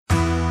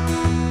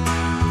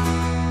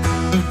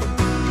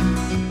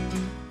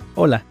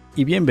Hola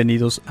y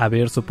bienvenidos a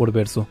Verso por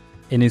Verso.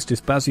 En este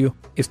espacio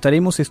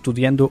estaremos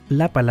estudiando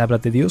la Palabra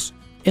de Dios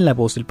en la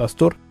voz del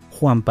pastor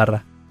Juan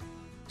Parra.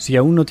 Si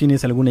aún no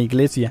tienes alguna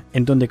iglesia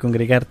en donde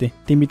congregarte,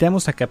 te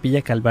invitamos a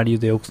Capilla Calvario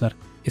de Oxnard.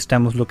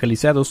 Estamos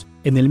localizados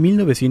en el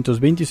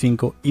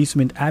 1925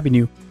 Eastman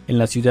Avenue, en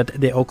la ciudad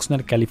de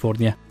Oxnard,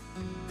 California.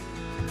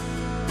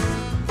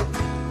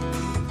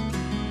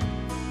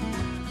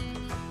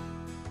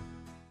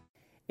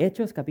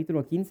 Hechos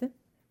capítulo 15,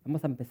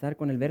 vamos a empezar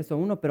con el verso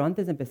 1, pero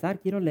antes de empezar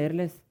quiero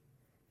leerles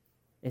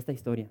esta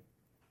historia.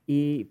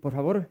 Y por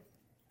favor,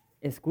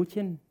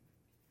 escuchen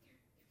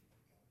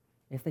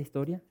esta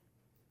historia,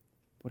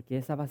 porque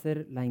esa va a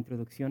ser la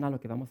introducción a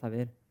lo que vamos a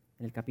ver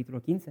en el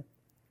capítulo 15.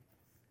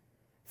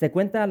 Se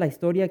cuenta la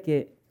historia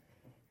que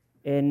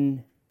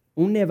en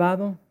un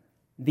nevado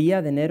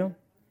día de enero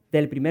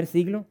del primer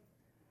siglo,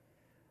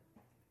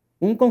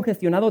 un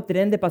congestionado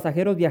tren de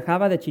pasajeros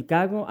viajaba de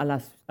Chicago a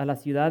la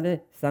ciudad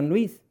de San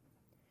Luis.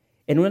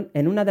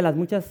 En una de las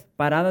muchas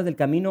paradas del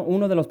camino,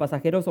 uno de los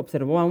pasajeros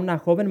observó a una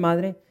joven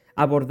madre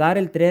abordar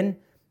el tren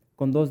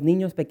con dos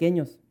niños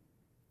pequeños.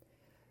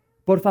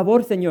 «Por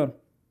favor,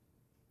 señor,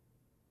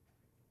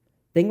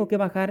 tengo que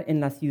bajar en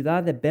la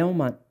ciudad de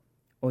Belmont»,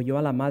 oyó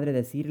a la madre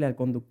decirle al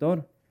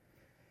conductor.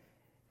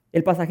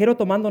 El pasajero,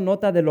 tomando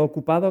nota de lo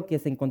ocupado que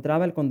se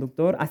encontraba el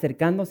conductor,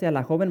 acercándose a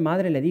la joven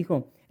madre, le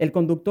dijo: «El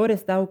conductor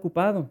está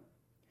ocupado.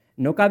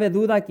 No cabe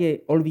duda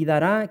que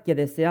olvidará que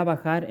desea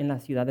bajar en la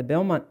ciudad de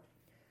Belmont.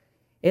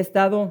 He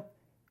estado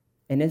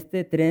en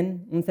este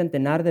tren un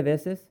centenar de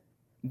veces.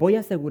 Voy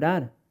a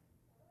asegurar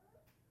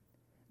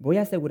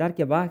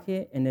que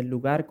baje en el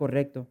lugar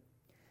correcto».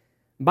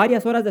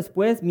 Varias horas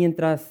después,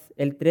 mientras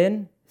el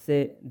tren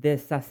se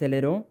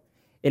desaceleró,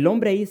 el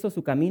hombre hizo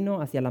su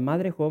camino hacia la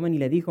madre joven y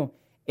le dijo: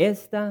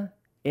 «Esta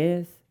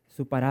es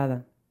su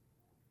parada.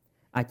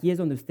 Aquí es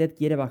donde usted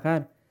quiere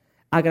bajar».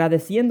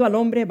 Agradeciendo al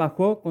hombre,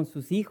 bajó con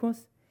sus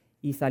hijos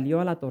y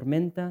salió a la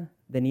tormenta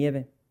de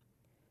nieve.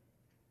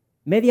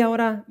 Media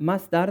hora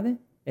más tarde,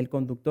 el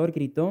conductor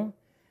gritó: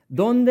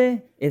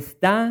 «¿Dónde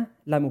está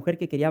la mujer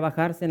que quería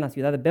bajarse en la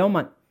ciudad de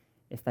Belmont?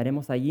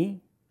 Estaremos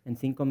allí en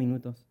 5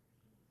 minutos».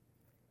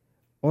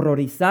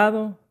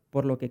 Horrorizado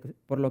por lo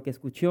que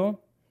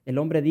escuchó, el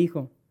hombre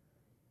dijo: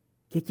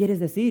 «¿Qué quieres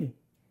decir?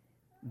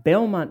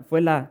 Belmont fue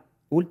la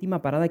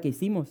última parada que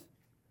hicimos».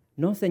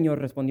 «No, señor»,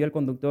 respondió el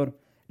conductor.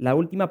 «La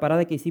última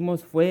parada que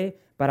hicimos fue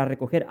para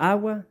recoger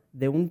agua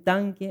de un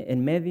tanque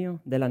en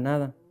medio de la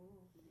nada».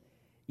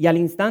 Y al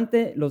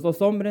instante los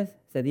dos hombres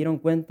se dieron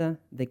cuenta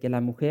de que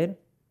la mujer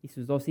y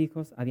sus dos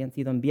hijos habían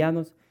sido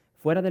enviados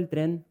fuera del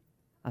tren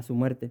a su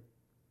muerte.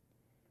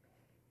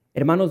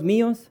 «Hermanos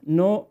míos,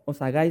 no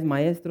os hagáis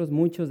maestros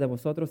muchos de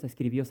vosotros»,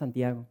 escribió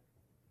Santiago,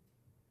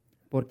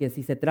 «porque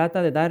si se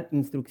trata de dar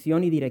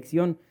instrucción y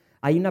dirección,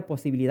 hay una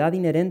posibilidad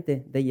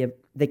inherente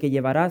de que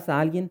llevarás a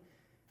alguien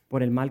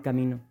por el mal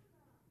camino».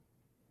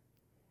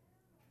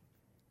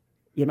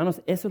 Y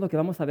hermanos, eso es lo que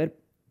vamos a ver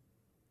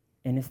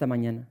en esta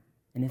mañana,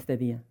 en este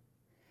día.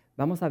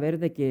 Vamos a ver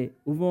de que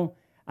hubo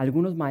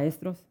algunos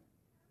maestros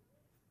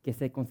que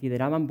se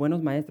consideraban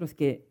buenos maestros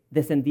que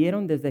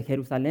descendieron desde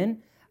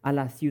Jerusalén a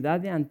la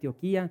ciudad de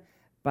Antioquía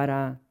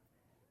para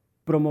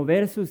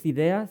promover sus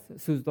ideas,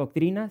 sus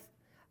doctrinas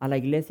a la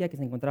iglesia que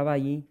se encontraba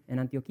allí en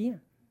Antioquía.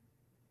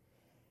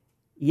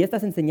 Y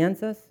estas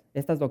enseñanzas,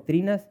 estas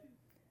doctrinas,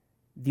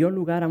 dio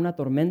lugar a una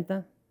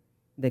tormenta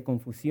de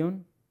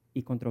confusión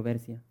y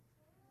controversia.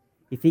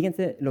 Y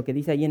fíjense lo que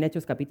dice ahí en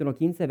Hechos capítulo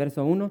 15,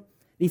 verso 1.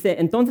 Dice: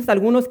 «Entonces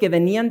algunos que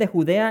venían de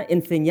Judea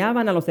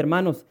enseñaban a los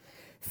hermanos: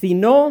 si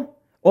no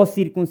os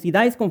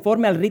circuncidáis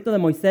conforme al rito de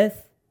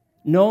Moisés,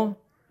 no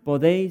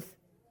podéis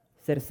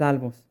ser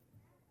salvos».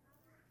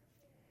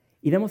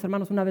 Y vemos,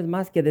 hermanos, una vez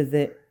más que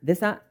de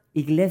esa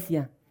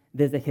iglesia,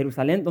 desde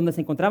Jerusalén, donde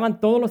se encontraban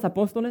todos los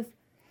apóstoles,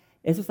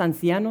 esos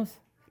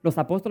ancianos, los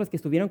apóstoles que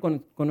estuvieron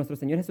con nuestro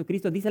Señor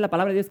Jesucristo, dice la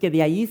palabra de Dios que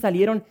de ahí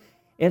salieron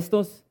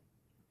estos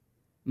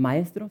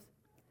maestros.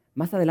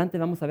 Más adelante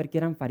vamos a ver que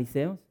eran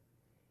fariseos.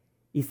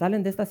 Y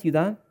salen de esta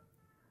ciudad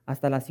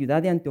hasta la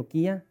ciudad de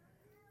Antioquía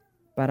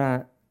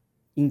para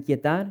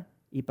inquietar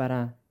y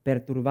para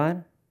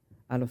perturbar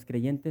a los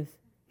creyentes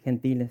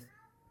gentiles.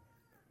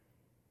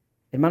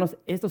 Hermanos,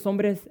 estos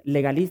hombres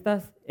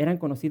legalistas eran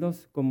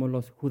conocidos como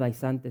los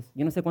judaizantes.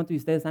 Yo no sé cuántos de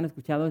ustedes han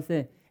escuchado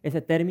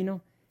ese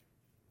término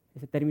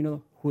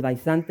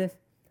judaizantes.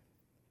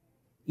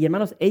 Y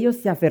hermanos, ellos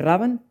se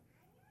aferraban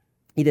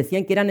y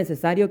decían que era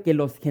necesario que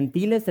los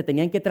gentiles se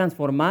tenían que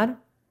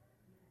transformar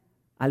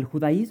al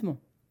judaísmo.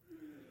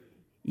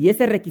 Y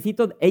ese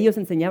requisito ellos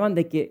enseñaban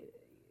de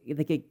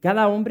que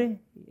cada hombre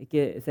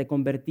que se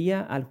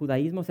convertía al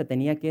judaísmo se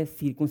tenía que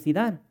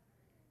circuncidar.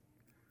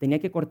 Tenía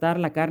que cortar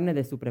la carne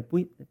de su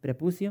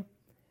prepucio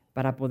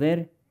para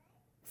poder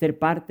ser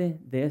parte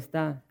de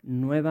esta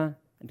nueva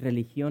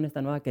religión,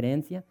 esta nueva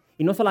creencia.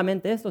 Y no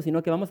solamente esto,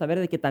 sino que vamos a ver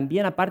de que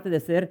también, aparte de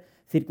ser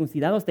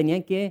circuncidados,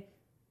 tenían que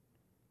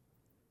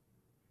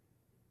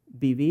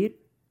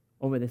vivir,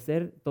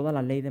 obedecer toda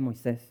la ley de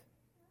Moisés,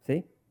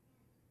 ¿sí?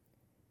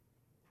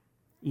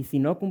 Y si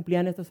no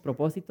cumplían estos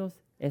propósitos,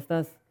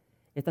 estas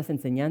estas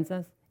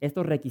enseñanzas,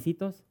 estos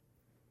requisitos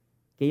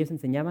que ellos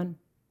enseñaban,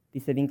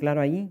 dice bien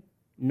claro ahí,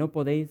 no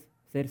podéis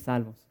ser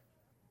salvos.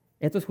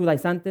 Estos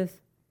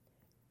judaizantes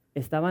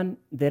estaban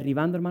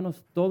derribando,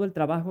 hermanos, todo el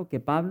trabajo que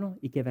Pablo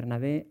y que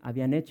Bernabé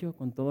habían hecho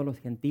con todos los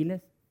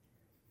gentiles.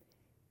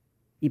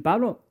 Y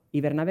Pablo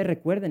y Bernabé,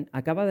 recuerden,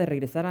 acaban de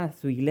regresar a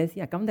su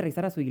iglesia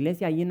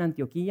ahí en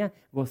Antioquía,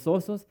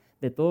 gozosos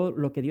de todo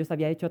lo que Dios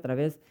había hecho a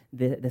través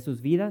de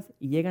sus vidas,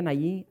 y llegan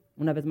allí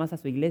una vez más a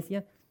su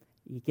iglesia.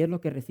 ¿Y qué es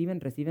lo que reciben?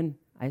 Reciben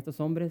a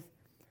estos hombres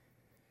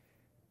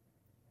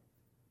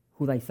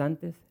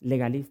judaizantes,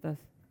 legalistas,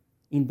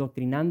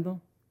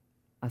 indoctrinando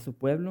a su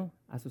pueblo,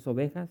 a sus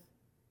ovejas,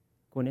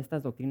 con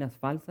estas doctrinas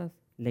falsas,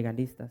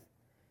 legalistas.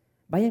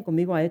 Vayan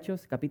conmigo a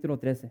Hechos capítulo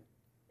 13.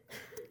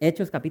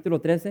 Hechos capítulo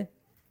 13,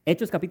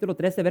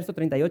 verso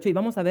 38, y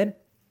vamos a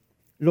ver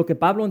lo que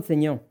Pablo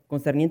enseñó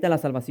concerniente a la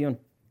salvación.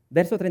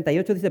 Verso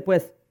 38 dice,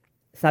 pues,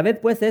 sabed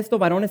pues esto,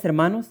 varones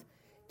hermanos,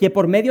 que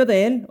por medio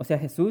de él, o sea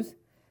Jesús,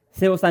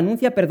 se os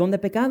anuncia perdón de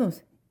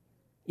pecados,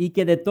 y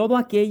que de todo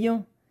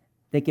aquello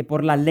de que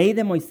por la ley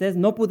de Moisés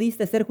no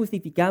pudiste ser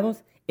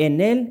justificados,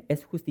 en él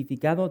es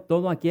justificado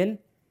todo aquel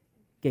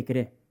que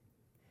cree.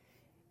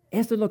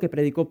 Esto es lo que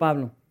predicó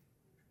Pablo.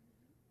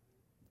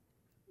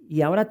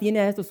 Y ahora tiene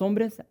a estos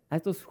hombres, a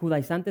estos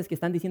judaizantes que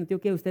están diciendo,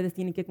 tío, que ustedes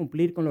tienen que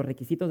cumplir con los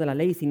requisitos de la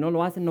ley, y si no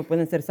lo hacen no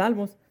pueden ser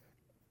salvos.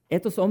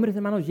 Estos hombres,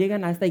 hermanos,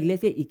 llegan a esta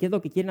iglesia y ¿qué es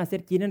lo que quieren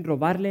hacer? Quieren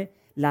robarle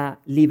la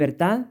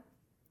libertad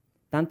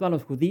tanto a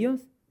los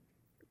judíos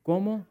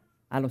como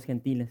a los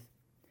gentiles.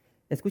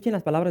 Escuchen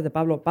las palabras de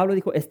Pablo. Pablo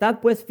dijo,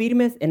 estad pues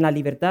firmes en la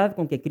libertad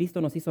con que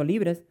Cristo nos hizo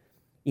libres,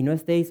 y no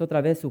estéis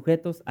otra vez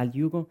sujetos al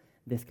yugo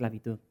de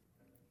esclavitud.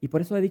 Y por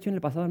eso he dicho en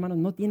el pasado, hermanos,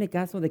 no tiene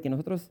caso de que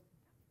nosotros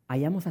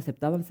hayamos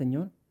aceptado al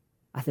Señor.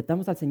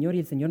 Aceptamos al Señor y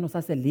el Señor nos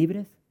hace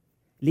libres.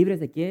 ¿Libres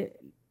de qué?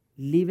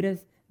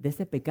 Libres de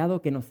ese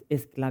pecado que nos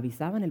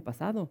esclavizaba en el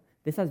pasado,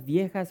 de esas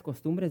viejas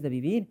costumbres de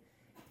vivir.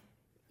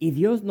 Y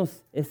Dios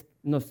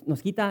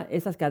nos quita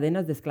esas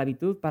cadenas de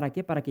esclavitud. ¿Para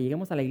qué? Para que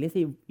lleguemos a la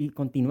iglesia y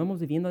continuemos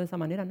viviendo de esa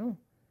manera. No.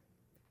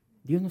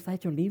 Dios nos ha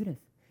hecho libres.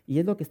 Y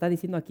es lo que está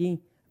diciendo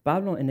aquí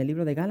Pablo en el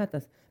libro de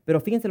Gálatas. Pero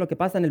fíjense lo que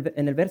pasa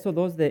en el verso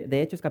 2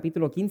 de Hechos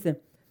capítulo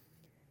 15.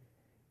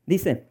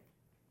 Dice,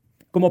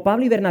 como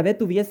Pablo y Bernabé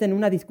tuviesen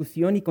una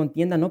discusión y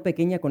contienda no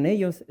pequeña con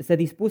ellos, se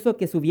dispuso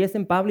que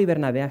subiesen Pablo y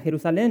Bernabé a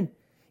Jerusalén,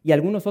 y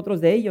algunos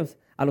otros de ellos,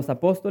 a los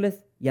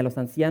apóstoles y a los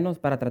ancianos,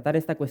 para tratar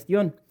esta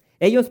cuestión.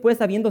 Ellos,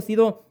 pues, habiendo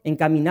sido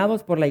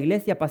encaminados por la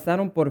iglesia,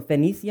 pasaron por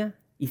Fenicia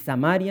y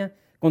Samaria,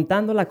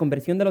 contando la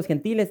conversión de los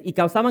gentiles, y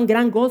causaban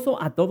gran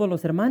gozo a todos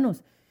los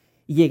hermanos.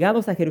 Y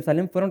llegados a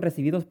Jerusalén fueron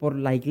recibidos por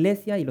la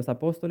iglesia y los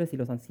apóstoles y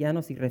los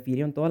ancianos, y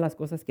refirieron todas las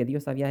cosas que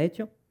Dios había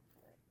hecho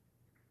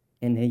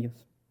en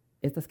ellos.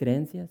 Estas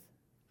creencias,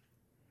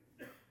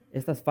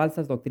 estas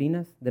falsas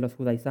doctrinas de los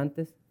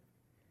judaizantes,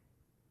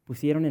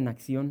 pusieron en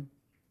acción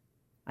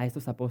a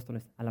estos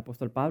apóstoles, al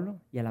apóstol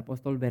Pablo y al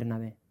apóstol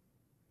Bernabé.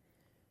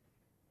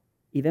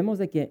 Y vemos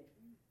de que,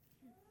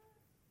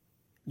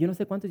 yo no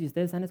sé cuántos de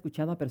ustedes han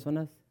escuchado a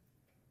personas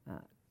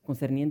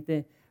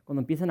concerniente,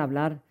 cuando empiezan a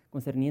hablar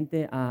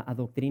concerniente a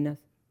doctrinas,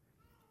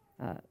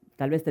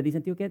 tal vez te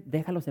dicen, tío, ¿qué?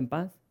 Déjalos en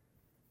paz.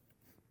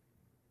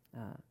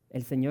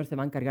 El Señor se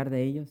va a encargar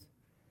de ellos.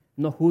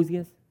 No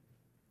juzgues.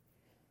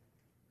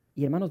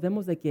 Y hermanos,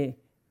 vemos de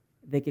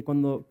que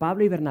cuando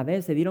Pablo y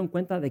Bernabé se dieron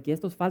cuenta de que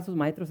estos falsos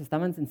maestros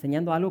estaban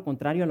enseñando algo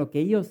contrario a lo que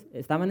ellos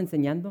estaban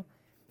enseñando,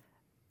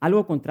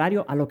 algo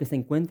contrario a lo que se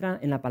encuentra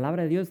en la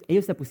palabra de Dios,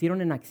 ellos se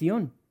pusieron en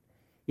acción.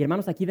 Y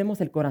hermanos, aquí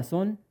vemos el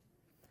corazón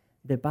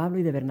de Pablo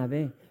y de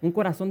Bernabé, un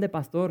corazón de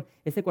pastor,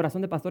 ese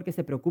corazón de pastor que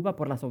se preocupa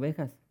por las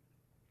ovejas,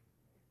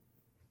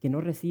 que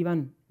no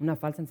reciban una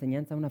falsa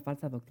enseñanza, una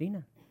falsa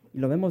doctrina. Y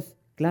lo vemos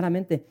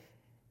claramente.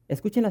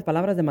 Escuchen las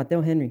palabras de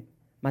Mateo Henry.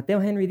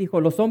 Mateo Henry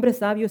dijo, los hombres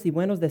sabios y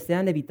buenos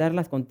desean evitar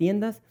las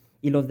contiendas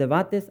y los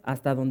debates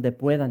hasta donde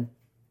puedan.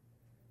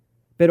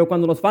 Pero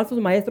cuando los falsos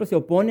maestros se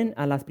oponen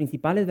a las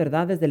principales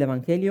verdades del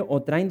Evangelio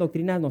o traen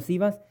doctrinas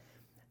nocivas,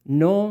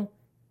 no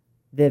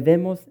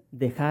debemos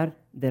dejar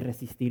de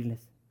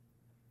resistirles.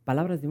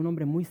 Palabras de un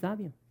hombre muy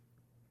sabio.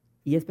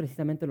 Y es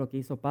precisamente lo que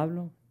hizo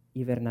Pablo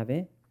y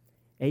Bernabé.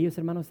 Ellos,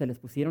 hermanos, se les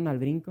pusieron al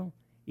brinco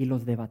y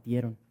los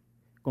debatieron.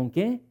 ¿Con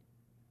qué?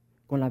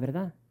 Con la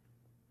verdad.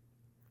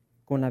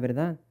 Con la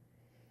verdad.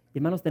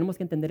 Hermanos, tenemos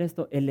que entender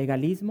esto. El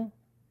legalismo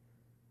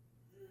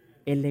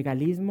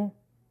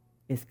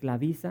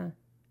esclaviza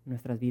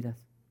nuestras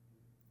vidas.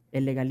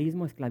 El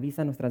legalismo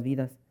esclaviza nuestras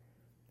vidas.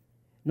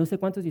 No sé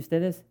cuántos de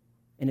ustedes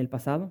en el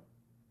pasado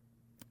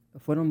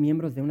fueron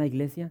miembros de una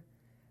iglesia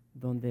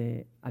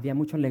donde había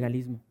mucho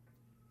legalismo.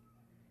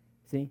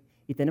 ¿Sí?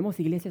 Y tenemos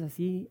iglesias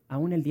así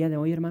aún el día de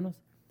hoy,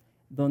 hermanos,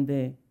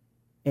 donde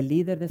el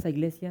líder de esa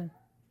iglesia,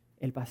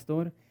 el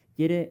pastor,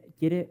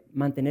 quiere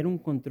mantener un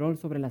control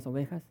sobre las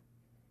ovejas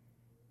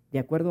de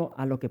acuerdo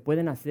a lo que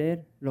pueden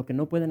hacer, lo que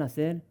no pueden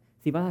hacer.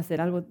 Si vas a hacer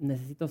algo,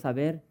 necesito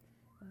saber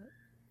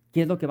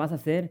qué es lo que vas a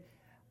hacer.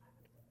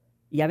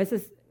 Y a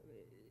veces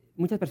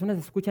muchas personas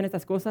escuchan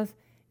estas cosas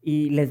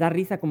y les da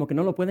risa, como que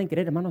no lo pueden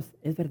creer. Hermanos,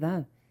 es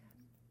verdad.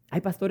 Hay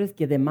pastores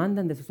que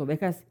demandan de sus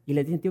ovejas y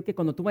les dicen, tío, que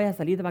cuando tú vayas a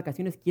salir de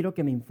vacaciones quiero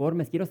que me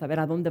informes, quiero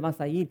saber a dónde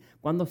vas a ir,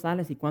 cuándo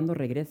sales y cuándo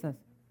regresas.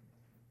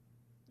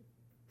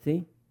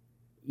 ¿Sí?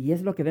 Y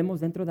es lo que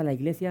vemos dentro de la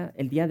iglesia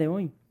el día de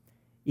hoy.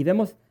 Y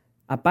vemos,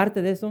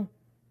 aparte de eso,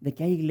 de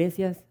que hay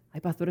iglesias,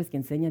 hay pastores que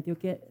enseñan, tío,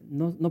 que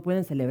no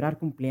pueden celebrar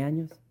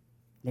cumpleaños,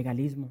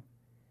 legalismo.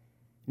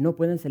 No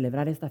pueden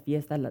celebrar esta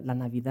fiesta, la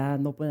Navidad,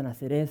 no pueden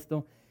hacer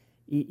esto.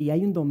 Y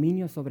hay un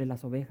dominio sobre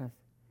las ovejas.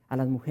 A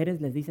las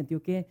mujeres les dicen,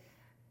 tío, que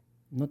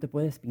no te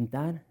puedes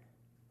pintar.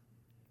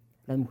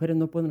 Las mujeres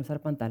no pueden usar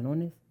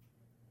pantalones.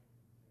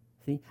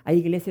 ¿Sí? Hay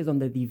iglesias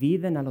donde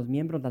dividen a los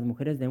miembros, las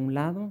mujeres de un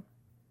lado,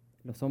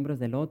 los hombres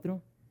del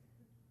otro.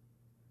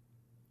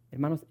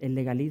 Hermanos, el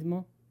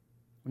legalismo,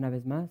 una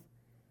vez más,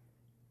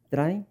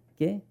 trae,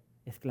 ¿qué?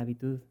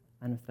 Esclavitud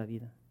a nuestra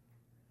vida.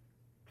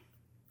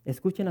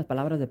 Escuchen las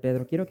palabras de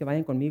Pedro. Quiero que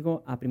vayan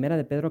conmigo a 1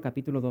 de Pedro,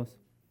 capítulo 2.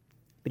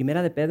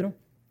 1 de Pedro,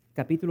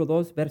 capítulo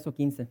 2, verso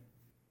 15.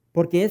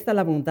 Porque esta es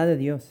la voluntad de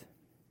Dios,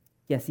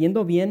 que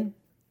haciendo bien,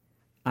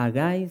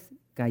 hagáis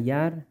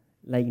callar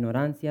la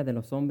ignorancia de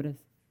los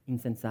hombres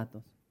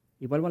insensatos.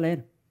 Y vuelvo a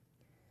leer.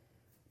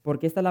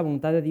 Porque esta es la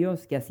voluntad de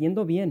Dios, que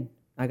haciendo bien,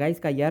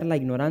 hagáis callar la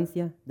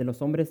ignorancia de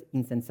los hombres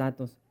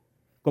insensatos,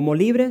 como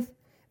libres,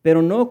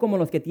 pero no como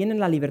los que tienen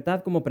la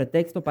libertad como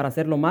pretexto para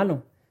hacer lo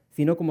malo,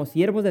 sino como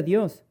siervos de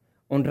Dios.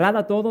 Honrad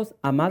a todos,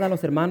 amad a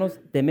los hermanos,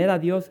 temed a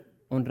Dios,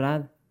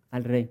 honrad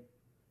al Rey.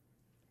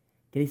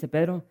 ¿Qué dice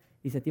Pedro?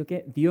 Dice, tío,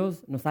 que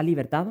Dios nos ha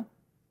libertado.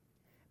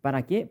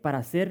 ¿Para qué? Para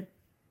hacer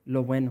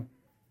lo bueno.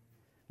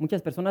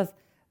 Muchas personas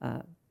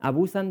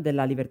abusan de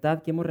la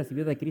libertad que hemos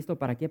recibido de Cristo.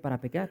 ¿Para qué?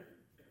 Para pecar.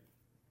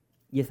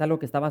 Y es algo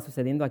que estaba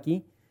sucediendo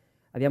aquí.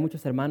 Había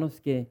muchos hermanos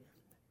que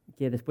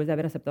después de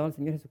haber aceptado al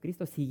Señor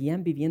Jesucristo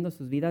seguían viviendo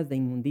sus vidas de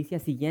inmundicia,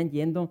 seguían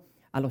yendo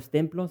a los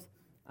templos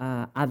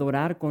a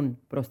adorar con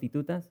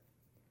prostitutas.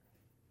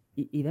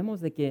 Y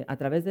vemos de que a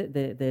través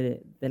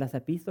de las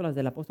epístolas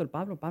del apóstol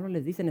Pablo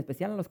les dice, en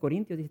especial a los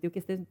corintios, dice, tío, que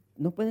ustedes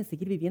no pueden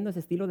seguir viviendo ese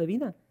estilo de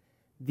vida.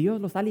 Dios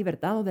los ha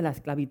libertado de la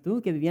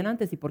esclavitud que vivían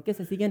antes. ¿Y por qué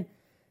se siguen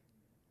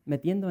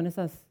metiendo en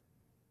esas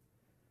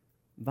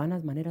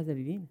vanas maneras de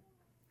vivir?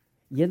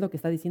 Y es lo que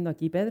está diciendo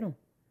aquí Pedro.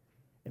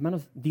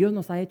 Hermanos, Dios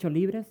nos ha hecho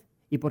libres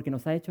y porque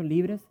nos ha hecho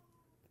libres,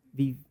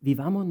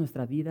 vivamos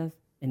nuestras vidas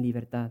en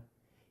libertad.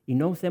 Y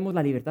no usemos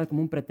la libertad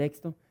como un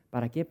pretexto.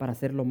 ¿Para qué? Para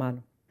hacer lo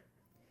malo.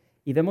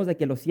 Y vemos de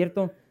que lo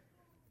cierto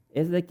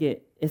es de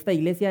que esta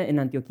iglesia en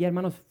Antioquía,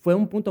 hermanos, fue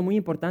un punto muy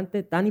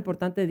importante, tan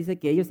importante, dice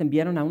que ellos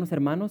enviaron a unos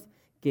hermanos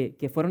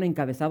que fueron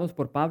encabezados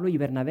por Pablo y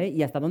Bernabé.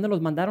 ¿Y hasta dónde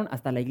los mandaron?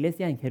 Hasta la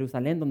iglesia en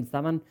Jerusalén, donde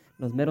estaban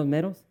los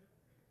meros,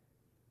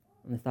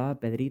 donde estaba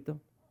Pedrito,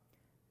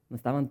 donde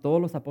estaban todos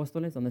los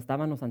apóstoles, donde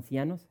estaban los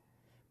ancianos.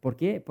 ¿Por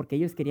qué? Porque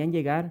ellos querían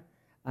llegar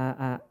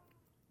a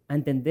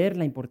entender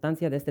la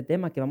importancia de este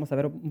tema que vamos a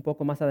ver un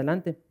poco más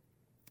adelante.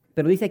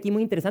 Pero dice aquí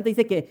muy interesante,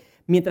 dice que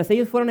mientras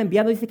ellos fueron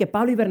enviados, dice que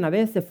Pablo y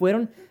Bernabé se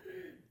fueron,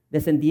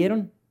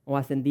 ascendieron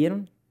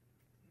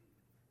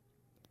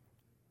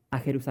a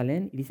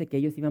Jerusalén, y dice que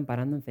ellos iban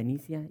parando en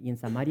Fenicia y en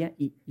Samaria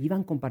y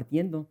iban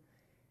compartiendo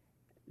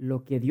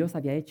lo que Dios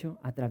había hecho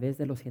a través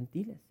de los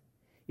gentiles.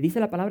 Y dice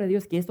la palabra de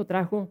Dios que esto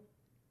trajo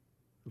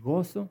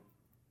gozo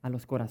a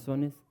los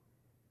corazones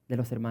de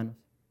los hermanos.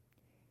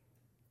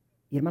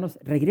 Y hermanos,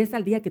 regresa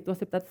al día que tú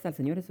aceptaste al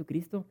Señor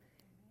Jesucristo.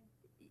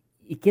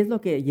 ¿Y qué es lo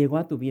que llegó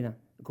a tu vida?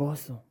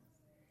 Gozo,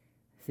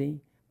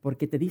 ¿sí?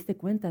 Porque te diste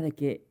cuenta de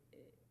que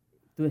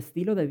tu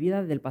estilo de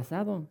vida del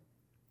pasado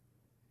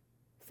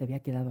se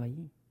había quedado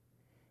ahí.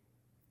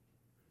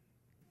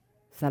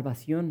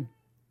 Salvación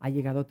ha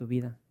llegado a tu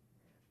vida.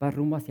 Vas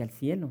rumbo hacia el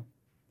cielo.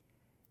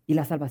 Y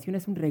la salvación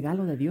es un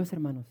regalo de Dios,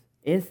 hermanos.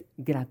 Es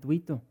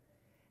gratuito.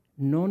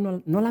 No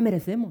la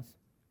merecemos.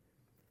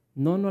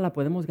 No la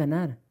podemos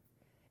ganar.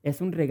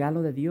 Es un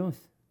regalo de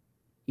Dios.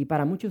 Y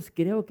para muchos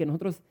creo que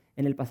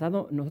en el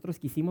pasado, nosotros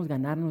quisimos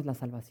ganarnos la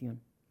salvación.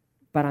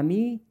 Para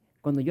mí,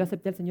 cuando yo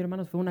acepté al Señor,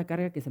 hermanos, fue una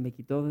carga que se me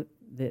quitó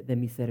de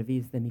mi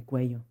cerviz, de mi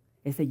cuello.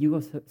 Ese yugo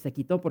se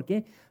quitó. ¿Por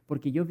qué?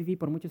 Porque yo viví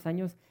por muchos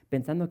años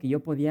pensando que yo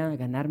podía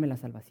ganarme la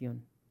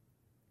salvación.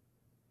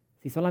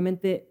 Si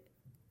solamente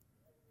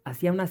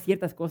hacía unas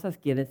ciertas cosas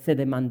que se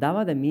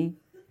demandaba de mí,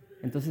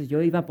 entonces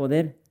yo iba a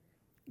poder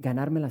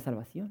ganarme la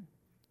salvación.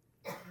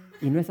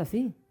 Y no es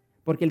así.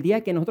 Porque el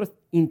día que nosotros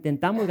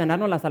intentamos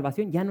ganarnos la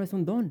salvación, ya no es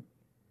un don.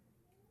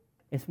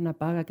 Es una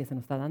paga que se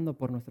nos está dando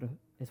por nuestro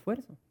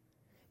esfuerzo.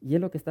 Y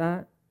es lo que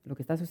está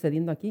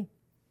sucediendo aquí.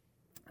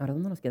 Ahora,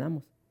 ¿dónde nos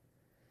quedamos?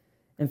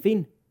 En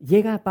fin,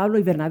 llega Pablo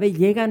y Bernabé,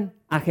 llegan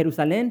a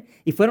Jerusalén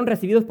y fueron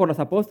recibidos por los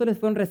apóstoles,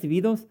 fueron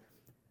recibidos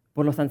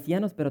por los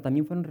ancianos, pero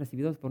también fueron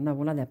recibidos por una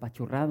bola de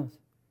apachurrados.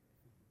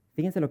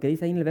 Fíjense lo que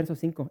dice ahí en el verso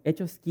 5.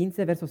 Hechos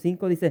 15, verso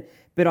 5, dice,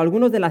 pero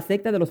algunos de la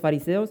secta de los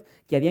fariseos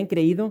que habían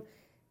creído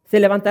se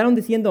levantaron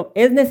diciendo,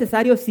 es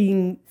necesario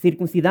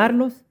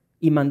circuncidarlos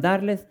y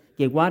mandarles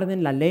que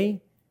guarden la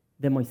ley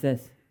de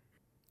Moisés.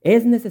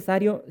 Es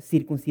necesario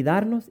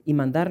circuncidarlos y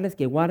mandarles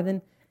que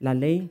guarden la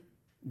ley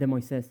de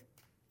Moisés.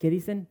 ¿Qué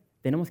dicen?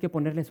 Tenemos que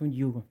ponerles un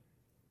yugo.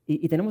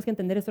 Y tenemos que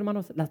entender esto,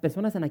 hermanos. Las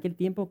personas en aquel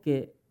tiempo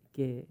que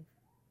que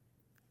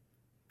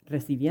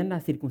recibían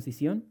la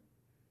circuncisión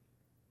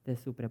de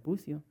su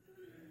prepucio,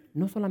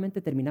 no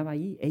solamente terminaba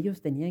ahí,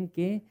 ellos tenían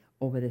que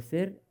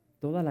obedecer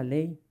toda la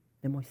ley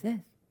de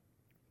Moisés.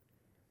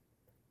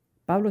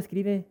 Pablo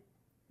escribe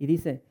y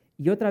dice,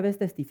 y otra vez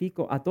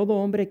testifico a todo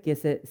hombre que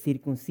se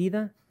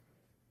circuncida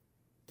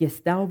que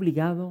está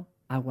obligado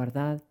a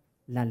guardar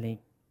la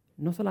ley.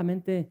 No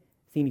solamente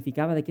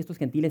significaba de que estos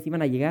gentiles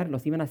iban a llegar,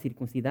 los iban a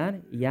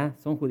circuncidar y ya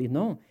son judíos.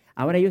 No,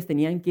 ahora ellos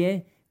tenían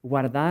que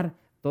guardar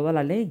toda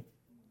la ley.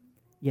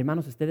 Y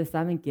hermanos, ustedes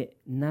saben que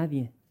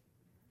nadie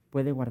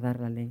puede guardar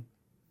la ley.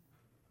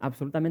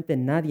 Absolutamente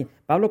nadie.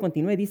 Pablo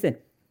continúa y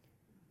dice,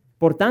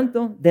 por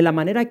tanto, de la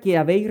manera que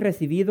habéis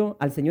recibido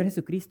al Señor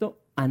Jesucristo,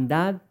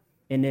 andad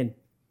en Él.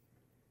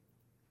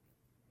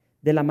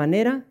 De la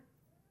manera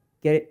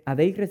que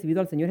habéis recibido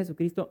al Señor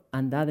Jesucristo,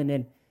 andad en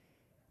Él.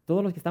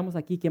 Todos los que estamos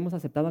aquí, que hemos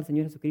aceptado al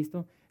Señor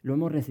Jesucristo, lo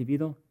hemos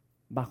recibido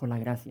bajo la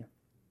gracia.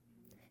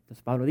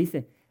 Entonces Pablo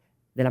dice,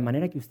 de la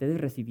manera que ustedes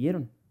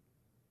recibieron,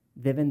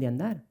 deben de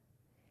andar.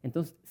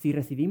 Entonces, si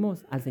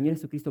recibimos al Señor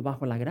Jesucristo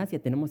bajo la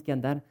gracia, tenemos que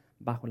andar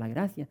bajo la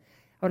gracia.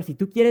 Ahora, si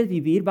tú quieres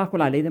vivir bajo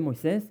la ley de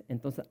Moisés,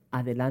 entonces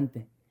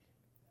adelante.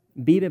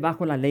 Vive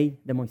bajo la ley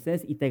de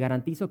Moisés y te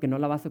garantizo que no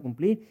la vas a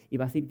cumplir y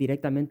vas a ir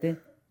directamente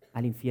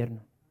al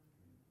infierno.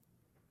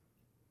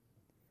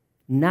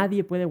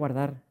 Nadie puede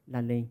guardar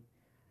la ley.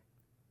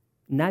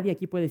 Nadie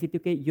aquí puede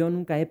decirte que yo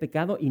nunca he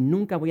pecado y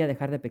nunca voy a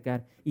dejar de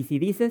pecar. Y si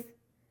dices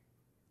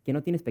que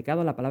no tienes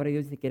pecado, la palabra de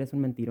Dios dice que eres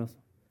un mentiroso.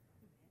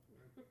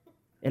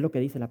 Es lo que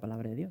dice la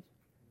palabra de Dios.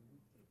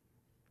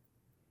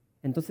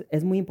 Entonces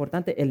es muy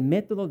importante, el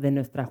método de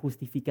nuestra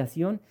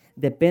justificación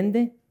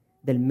depende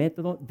del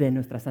método de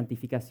nuestra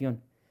santificación.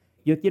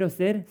 Yo quiero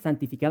ser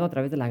santificado a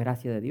través de la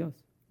gracia de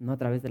Dios, no a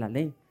través de la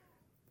ley.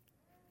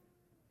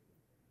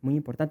 Muy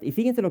importante. Y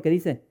fíjense lo que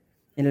dice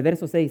en el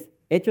verso 6.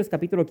 Hechos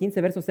capítulo 15,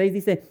 verso 6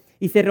 dice,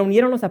 y se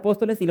reunieron los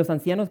apóstoles y los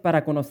ancianos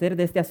para conocer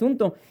de este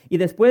asunto. Y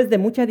después de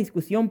mucha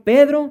discusión,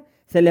 Pedro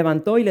se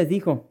levantó y les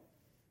dijo,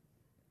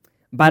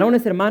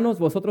 varones hermanos,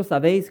 vosotros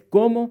sabéis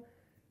cómo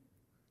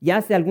ya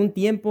hace algún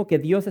tiempo que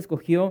Dios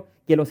escogió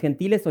que los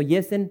gentiles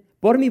oyesen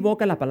por mi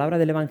boca la palabra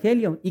del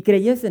evangelio y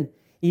creyesen.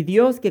 Y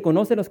Dios, que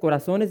conoce los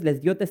corazones,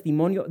 les dio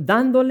testimonio,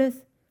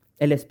 dándoles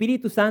el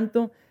Espíritu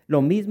Santo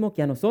lo mismo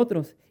que a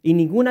nosotros. Y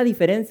ninguna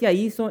diferencia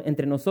hizo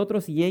entre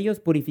nosotros y ellos,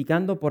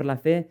 purificando por la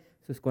fe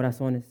sus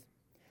corazones.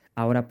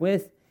 Ahora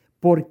pues,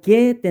 ¿por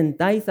qué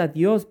tentáis a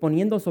Dios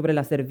poniendo sobre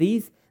la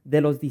cerviz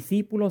de los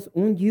discípulos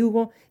un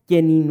yugo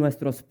que ni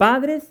nuestros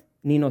padres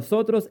ni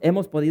nosotros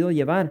hemos podido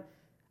llevar?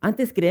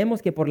 Antes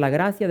creemos que por la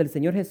gracia del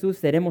Señor Jesús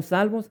seremos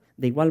salvos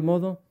de igual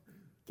modo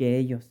que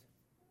ellos.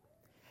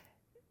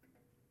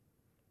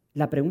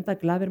 La pregunta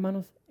clave,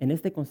 hermanos, en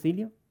este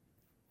concilio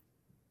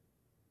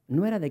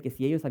no era de que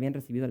si ellos habían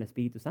recibido el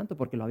Espíritu Santo,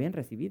 porque lo habían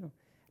recibido.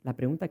 La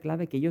pregunta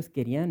clave que ellos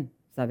querían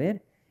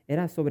saber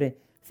era sobre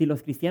si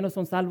los cristianos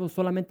son salvos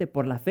solamente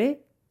por la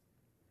fe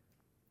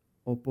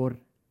o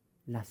por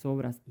las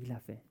obras y la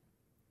fe.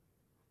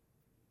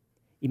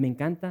 Y me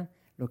encanta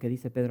lo que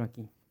dice Pedro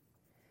aquí.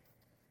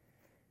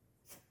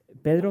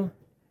 Pedro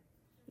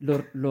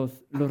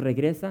los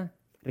regresa.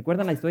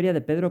 ¿Recuerdan la historia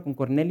de Pedro con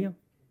Cornelio?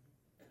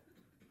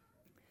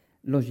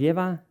 Los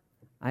lleva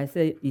a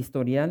ese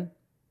historial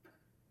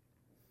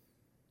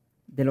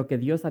de lo que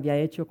Dios había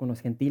hecho con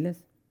los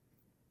gentiles.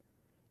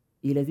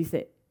 Y les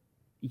dice,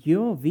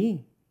 yo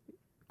vi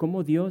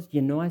cómo Dios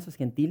llenó a esos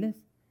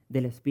gentiles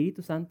del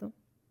Espíritu Santo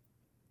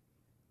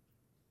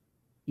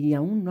y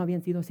aún no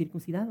habían sido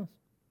circuncidados.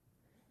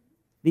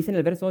 Dice en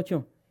el verso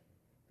 8,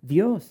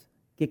 Dios,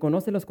 que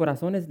conoce los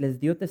corazones, les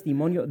dio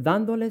testimonio,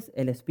 dándoles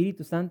el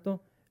Espíritu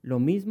Santo lo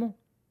mismo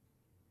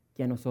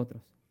que a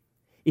nosotros.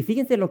 Y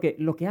fíjense lo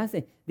que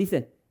hace.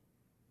 Dice,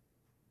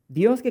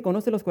 Dios que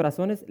conoce los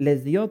corazones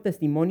les dio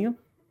testimonio,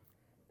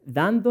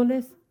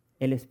 dándoles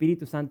el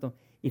Espíritu Santo.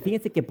 Y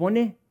fíjense que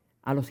pone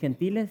a los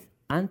gentiles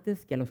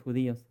antes que a los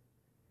judíos,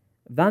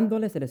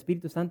 dándoles el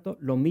Espíritu Santo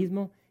lo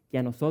mismo que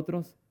a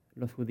nosotros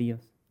los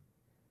judíos.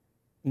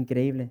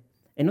 Increíble.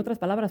 En otras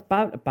palabras,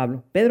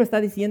 Pedro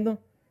está diciendo,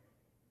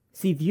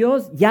 si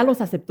Dios ya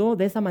los aceptó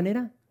de esa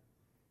manera,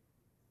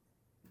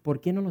 ¿por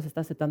qué no los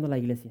está aceptando la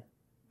iglesia?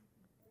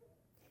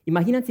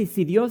 Imagínense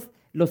si Dios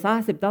los ha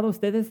aceptado a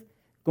ustedes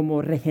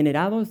como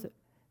regenerados,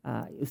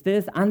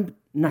 ustedes han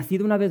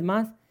nacido una vez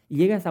más y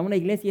llegas a una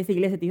iglesia y esa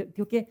iglesia te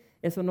dice, ¿qué?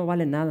 Eso no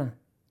vale nada.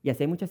 Y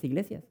así hay muchas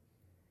iglesias.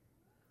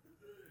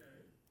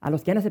 A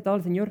los que han aceptado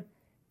al Señor,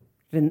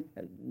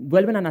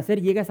 vuelven a nacer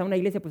y llegas a una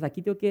iglesia, pues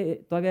aquí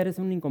todavía eres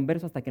un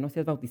inconverso hasta que no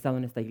seas bautizado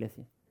en esta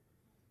iglesia.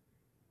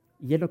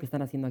 Y es lo que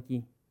están haciendo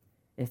aquí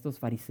estos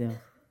fariseos.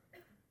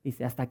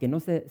 Dice, hasta que no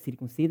se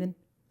circunciden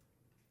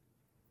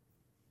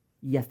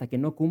y hasta que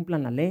no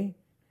cumplan la ley.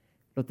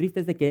 Lo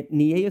triste es de que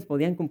ni ellos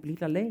podían cumplir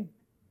la ley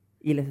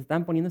y les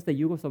están poniendo este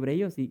yugo sobre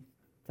ellos y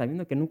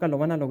sabiendo que nunca lo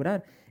van a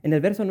lograr. En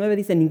el verso 9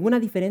 dice, ninguna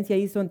diferencia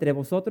hizo entre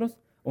vosotros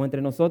o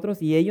entre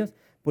nosotros y ellos,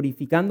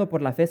 purificando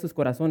por la fe sus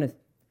corazones.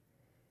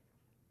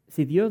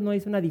 Si Dios no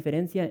hizo una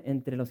diferencia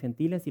entre los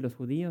gentiles y los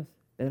judíos,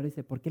 Pedro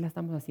dice, ¿por qué la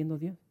estamos haciendo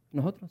Dios?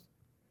 Nosotros.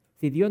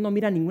 Si Dios no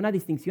mira ninguna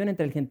distinción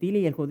entre el gentil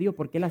y el judío,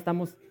 ¿por qué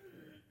estamos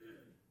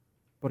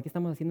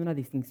haciendo una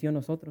distinción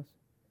nosotros?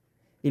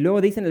 Y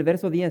luego dice en el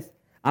verso 10,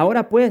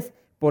 ahora pues,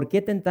 ¿por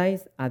qué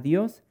tentáis a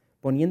Dios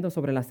poniendo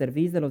sobre la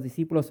cerviz de los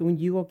discípulos un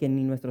yugo que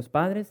ni nuestros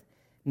padres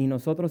ni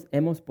nosotros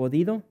hemos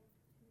podido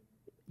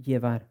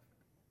llevar?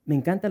 Me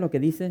encanta lo que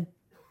dice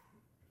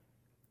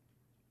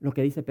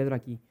Pedro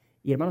aquí.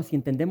 Y hermanos, si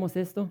entendemos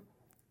esto,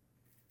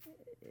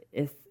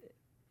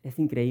 es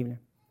increíble.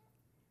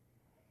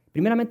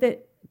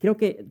 Primeramente, creo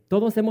que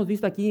todos hemos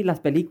visto aquí las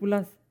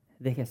películas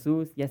de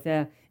Jesús, ya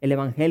sea el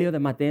Evangelio de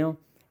Mateo,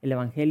 el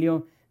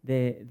Evangelio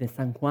de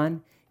San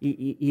Juan,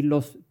 y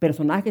los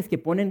personajes que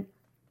ponen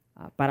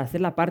para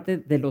hacer la parte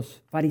de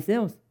los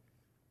fariseos.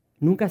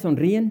 Nunca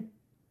sonríen.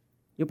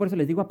 Yo por eso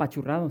les digo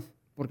apachurrados,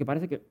 porque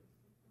parece que,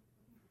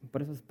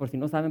 por si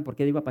no saben por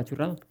qué digo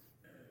apachurrados.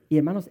 Y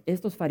hermanos,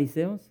 estos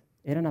fariseos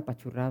eran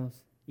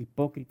apachurrados,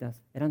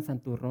 hipócritas, eran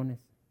santurrones.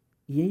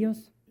 Y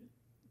ellos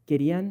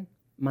querían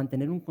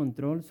mantener un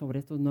control sobre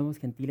estos nuevos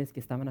gentiles que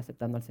estaban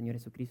aceptando al Señor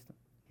Jesucristo.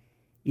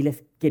 Y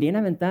les querían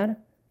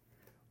aventar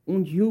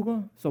un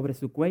yugo sobre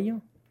su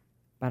cuello.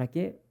 ¿Para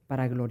qué?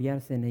 Para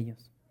gloriarse en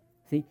ellos.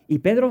 ¿Sí? Y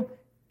Pedro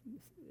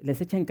les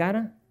echa en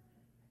cara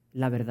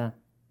la verdad.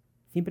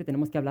 Siempre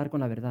tenemos que hablar con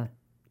la verdad.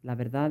 La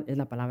verdad es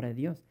la palabra de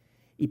Dios.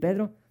 Y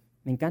Pedro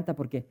me encanta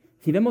porque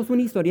si vemos un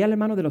historial,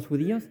 hermano, de los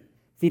judíos,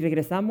 si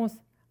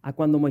regresamos a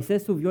cuando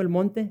Moisés subió el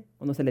monte,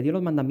 cuando se le dio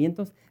los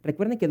mandamientos,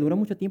 recuerden que duró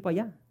mucho tiempo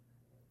allá.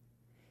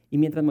 Y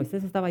mientras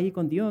Moisés estaba ahí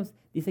con Dios,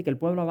 dice que el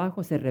pueblo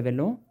abajo se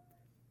rebeló.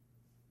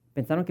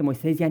 Pensaron que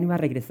Moisés ya no iba a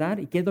regresar.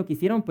 ¿Y qué es lo que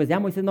hicieron? Pues ya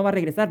Moisés no va a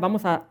regresar.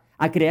 Vamos a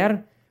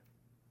crear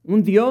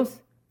un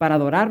Dios para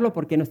adorarlo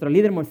porque nuestro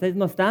líder Moisés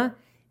no está.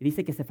 Y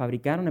dice que se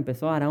fabricaron,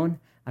 empezó Aarón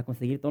a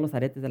conseguir todos los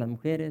aretes de las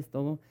mujeres,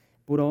 todo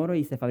puro oro,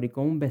 y se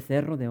fabricó un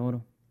becerro de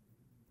oro.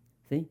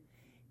 ¿Sí?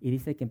 Y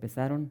dice que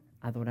empezaron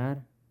a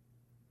adorar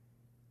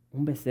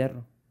un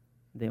becerro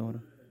de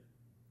oro.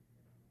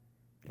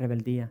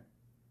 Rebeldía.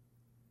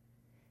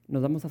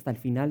 Nos vamos hasta el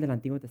final del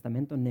Antiguo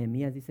Testamento.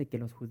 Nehemías dice que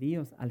los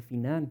judíos, al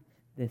final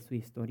de su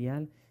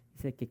historial,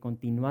 dice que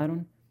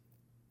continuaron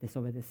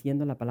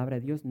desobedeciendo la palabra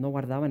de Dios, no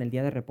guardaban el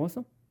día de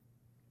reposo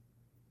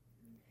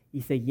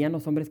y seguían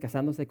los hombres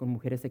casándose con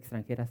mujeres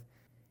extranjeras.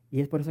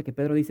 Y es por eso que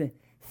Pedro dice,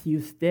 si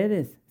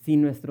ustedes, si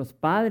nuestros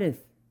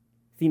padres,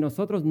 si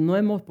nosotros no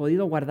hemos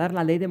podido guardar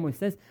la ley de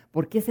Moisés,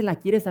 ¿por qué se la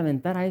quieres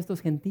aventar a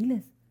estos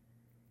gentiles?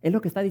 Es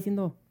lo que está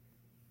diciendo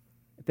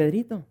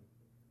Pedrito.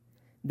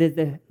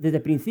 Desde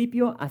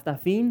principio hasta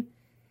fin,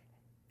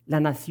 la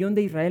nación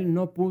de Israel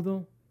no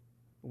pudo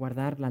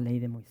guardar la ley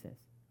de Moisés.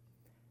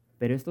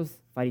 Pero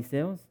estos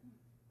fariseos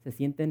se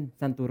sienten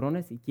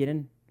santurrones y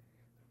quieren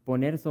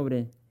poner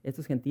sobre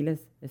estos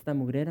gentiles esta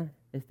mugrera,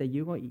 este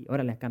yugo, y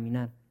órale a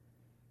caminar.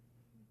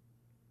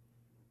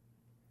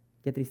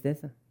 Qué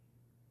tristeza.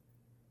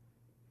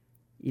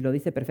 Y lo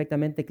dice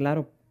perfectamente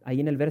claro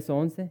ahí en el verso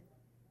 11,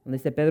 donde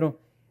dice Pedro,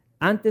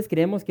 antes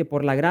creemos que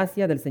por la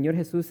gracia del Señor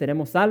Jesús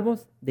seremos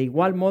salvos de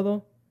igual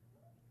modo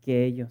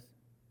que ellos.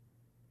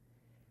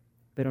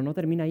 Pero no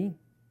termina ahí.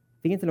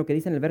 Fíjense lo que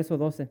dice en el verso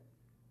 12.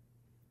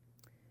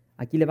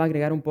 Aquí le va a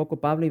agregar un poco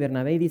Pablo y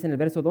Bernabé y dice en el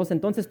verso 12,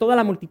 entonces toda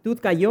la multitud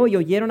cayó y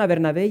oyeron a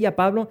Bernabé y a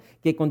Pablo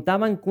que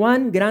contaban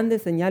cuán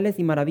grandes señales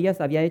y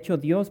maravillas había hecho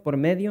Dios por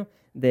medio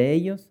de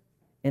ellos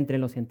entre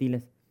los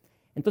gentiles.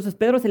 Entonces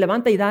Pedro se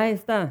levanta y da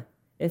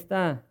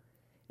esta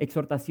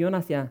exhortación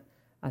hacia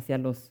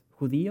los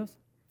judíos,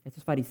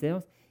 estos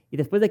fariseos, y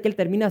después de que él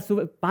termina,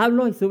 sube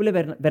Pablo y sube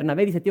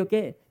Bernabé y dice, tío,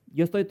 ¿qué?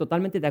 Yo estoy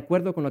totalmente de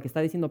acuerdo con lo que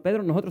está diciendo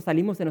Pedro. Nosotros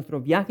salimos de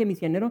nuestro viaje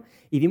misionero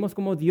y vimos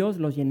cómo Dios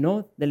los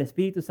llenó del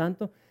Espíritu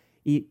Santo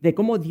y de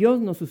cómo Dios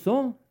nos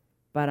usó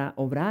para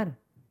obrar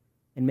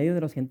en medio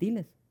de los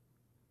gentiles.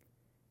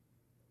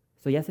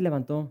 Ya se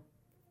levantó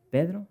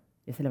Pedro,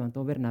 ya se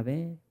levantó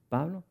Bernabé,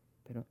 Pablo,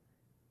 pero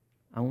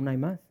aún hay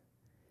más.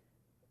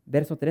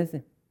 Verso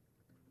 13.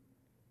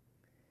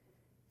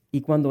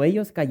 Y cuando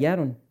ellos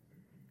callaron,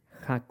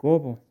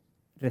 Jacobo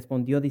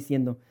respondió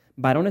diciendo,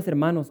 varones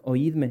hermanos,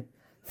 oídme.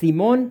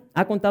 Simón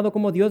ha contado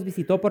cómo Dios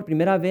visitó por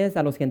primera vez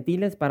a los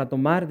gentiles para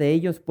tomar de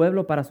ellos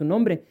pueblo para su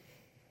nombre.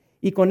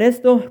 Y con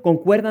esto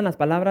concuerdan las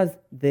palabras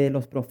de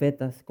los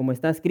profetas, como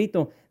está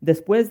escrito,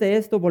 después de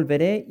esto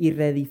volveré y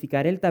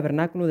reedificaré el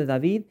tabernáculo de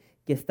David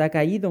que está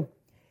caído,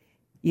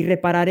 y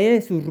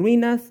repararé sus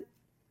ruinas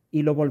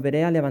y lo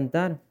volveré a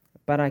levantar,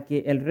 para que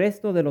el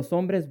resto de los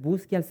hombres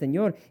busque al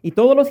Señor. Y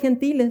todos los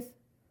gentiles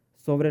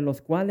sobre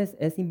los cuales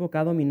es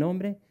invocado mi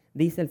nombre,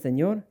 dice el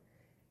Señor,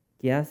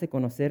 que hace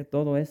conocer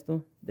todo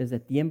esto desde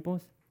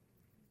tiempos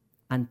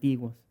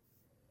antiguos.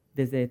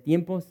 Desde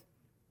tiempos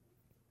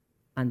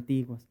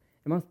antiguos.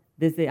 Hermanos,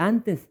 desde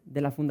antes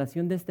de la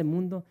fundación de este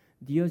mundo,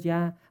 Dios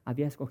ya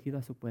había escogido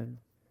a su pueblo.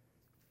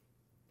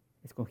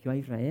 Escogió a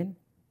Israel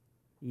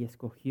y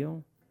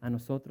escogió a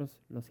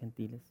nosotros los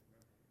gentiles.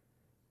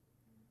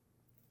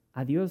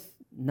 A Dios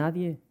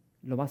nadie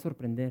lo va a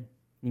sorprender.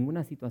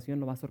 Ninguna situación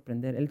lo va a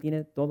sorprender. Él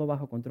tiene todo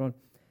bajo control.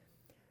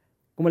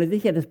 Como les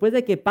dije, después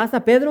de que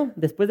pasa Pedro,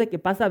 después de que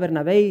pasa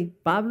Bernabé y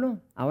Pablo,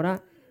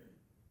 ahora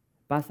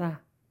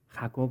pasa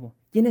Jacobo.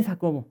 ¿Quién es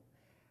Jacobo?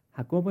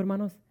 Jacobo,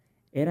 hermanos,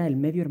 era el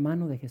medio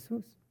hermano de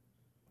Jesús.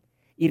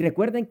 Y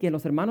recuerden que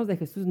los hermanos de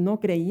Jesús no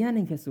creían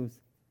en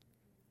Jesús.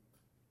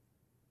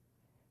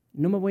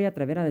 No me voy a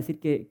atrever a decir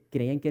que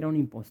creían que era un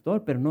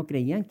impostor, pero no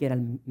creían que era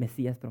el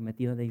Mesías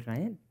prometido de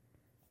Israel.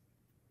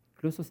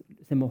 Incluso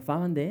se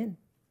mofaban de él.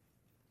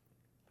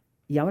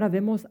 Y ahora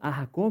vemos a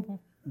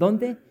Jacobo,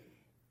 ¿dónde?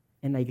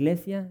 En la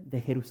iglesia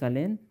de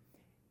Jerusalén.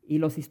 Y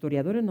los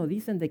historiadores nos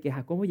dicen de que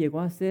Jacobo llegó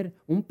a ser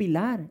un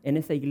pilar en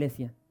esa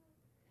iglesia.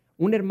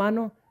 Un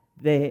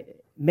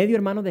medio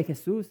hermano de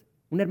Jesús,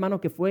 un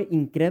hermano que fue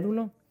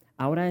incrédulo,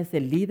 ahora es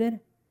el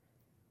líder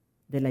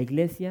de la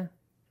iglesia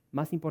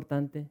más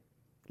importante,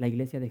 la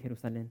iglesia de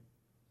Jerusalén.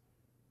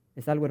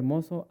 Es algo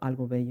hermoso,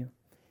 algo bello.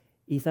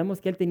 Y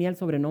sabemos que él tenía el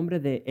sobrenombre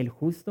de el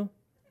justo.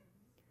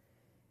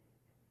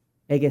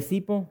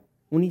 Hegesipo,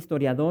 un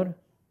historiador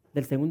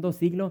del segundo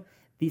siglo,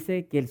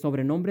 dice que el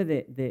sobrenombre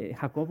de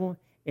Jacobo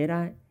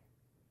era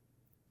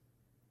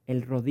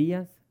el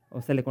rodillas,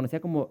 o se le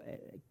conocía como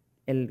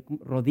el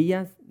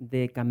rodillas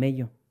de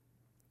camello.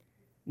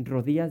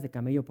 Rodillas de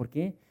camello, ¿por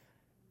qué?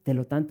 De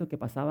lo tanto que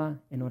pasaba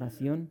en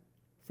oración,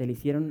 se le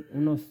hicieron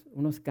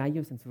unos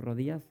callos en sus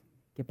rodillas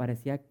que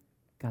parecía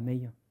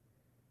camello.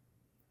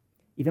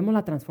 Y vemos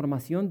la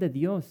transformación de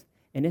Dios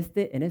en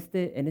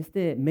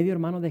este medio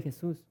hermano de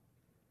Jesús,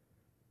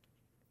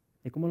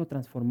 de cómo lo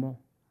transformó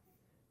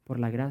por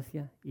la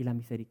gracia y la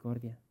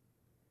misericordia.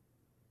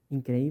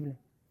 Increíble.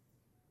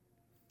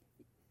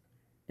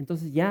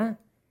 Entonces ya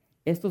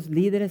estos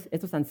líderes,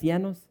 estos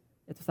ancianos,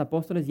 estos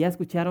apóstoles ya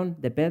escucharon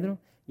de Pedro,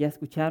 ya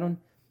escucharon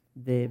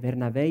de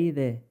Bernabé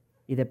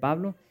y de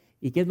Pablo.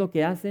 ¿Y qué es lo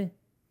que hace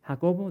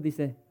Jacobo?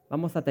 Dice,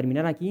 vamos a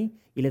terminar aquí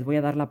y les voy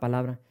a dar la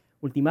palabra.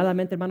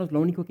 Últimamente, hermanos, lo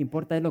único que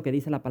importa es lo que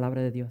dice la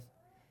palabra de Dios.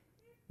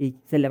 Y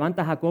se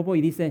levanta Jacobo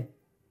y dice,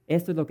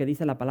 esto es lo que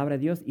dice la palabra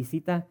de Dios, y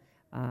cita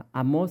a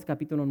Amós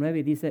capítulo 9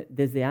 y dice,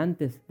 desde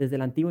antes, desde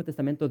el Antiguo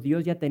Testamento,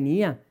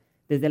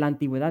 desde la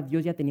antigüedad,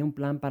 Dios ya tenía un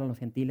plan para los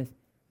gentiles.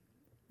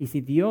 Y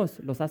si Dios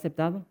los ha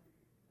aceptado,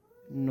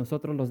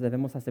 nosotros los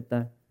debemos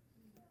aceptar.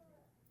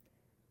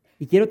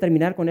 Y quiero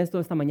terminar con esto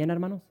esta mañana,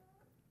 hermanos.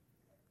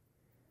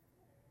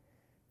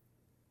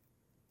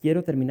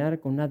 Quiero terminar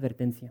con una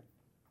advertencia.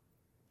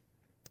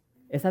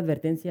 Esa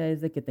advertencia es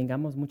de que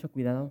tengamos mucho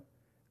cuidado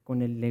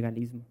con el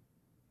legalismo.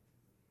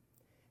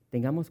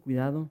 Tengamos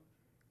cuidado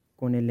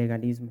con el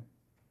legalismo.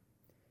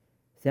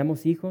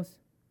 Seamos hijos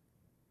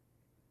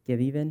que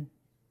viven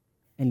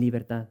en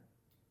libertad.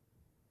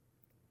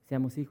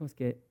 Seamos hijos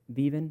que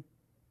viven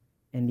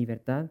en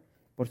libertad.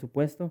 Por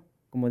supuesto,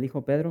 como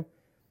dijo Pedro,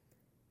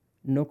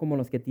 no como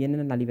los que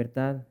tienen la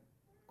libertad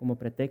como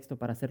pretexto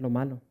para hacer lo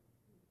malo.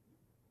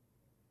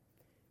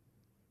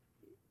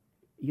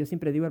 Y yo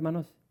siempre digo,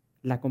 hermanos,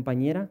 la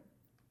compañera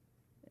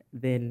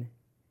del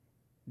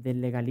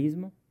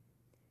legalismo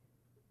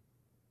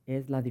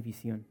es la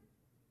división.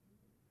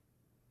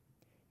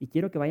 Y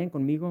quiero que vayan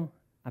conmigo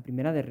a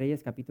Primera de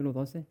Reyes, capítulo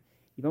 12,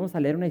 y vamos a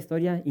leer una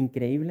historia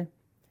increíble.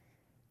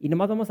 Y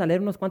nomás vamos a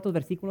leer unos cuantos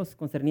versículos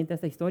concernientes a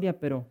esta historia,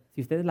 pero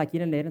si ustedes la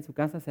quieren leer en su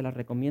casa, se las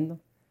recomiendo.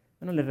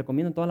 Bueno, les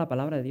recomiendo toda la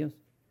palabra de Dios.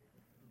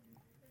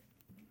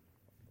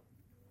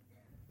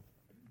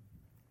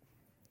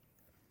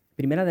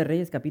 Primera de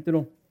Reyes,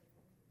 capítulo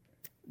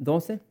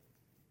 12.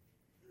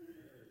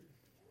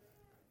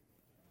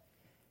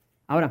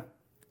 Ahora,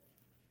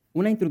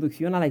 una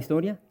introducción a la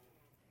historia.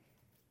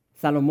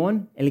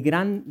 Salomón, el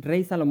gran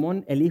rey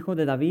Salomón, el hijo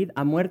de David,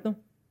 ha muerto.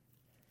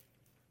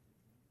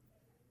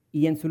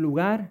 Y en su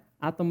lugar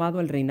ha tomado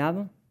el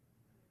reinado,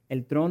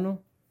 el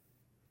trono,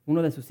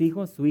 uno de sus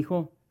hijos, su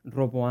hijo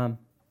Roboam.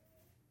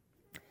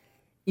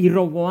 Y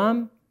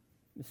Roboam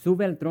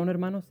sube al trono,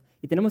 hermanos.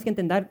 Y tenemos que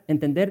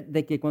entender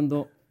de que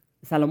cuando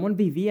Salomón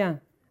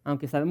vivía,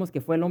 aunque sabemos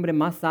que fue el hombre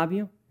más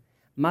sabio,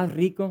 más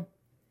rico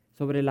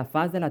sobre la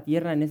faz de la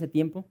tierra en ese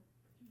tiempo,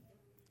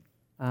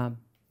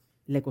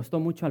 le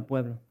costó mucho al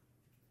pueblo.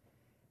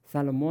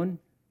 Salomón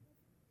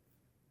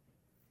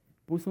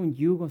puso un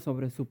yugo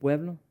sobre su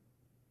pueblo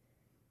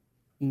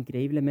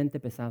increíblemente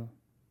pesado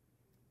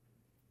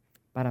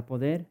para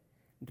poder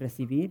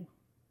recibir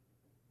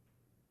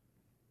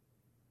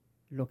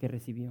lo que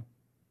recibió.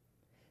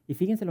 Y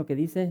fíjense lo que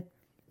dice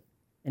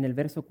en el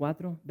verso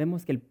 4.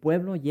 Vemos que el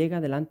pueblo llega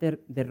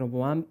delante de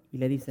Roboam y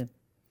le dice,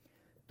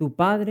 tu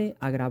padre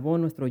agravó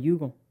nuestro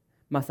yugo,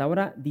 mas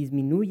ahora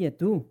disminuye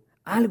tú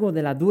algo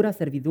de la dura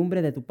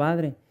servidumbre de tu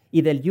padre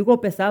y del yugo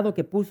pesado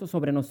que puso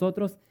sobre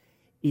nosotros,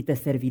 y te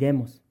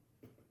serviremos.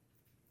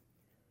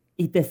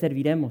 Y te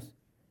serviremos.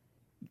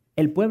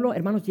 El pueblo,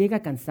 hermanos,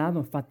 llega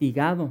cansado,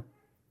 fatigado,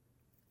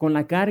 con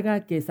la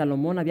carga que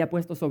Salomón había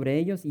puesto sobre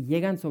ellos, y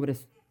llegan sobre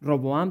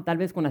Roboam, tal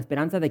vez con la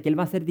esperanza de que él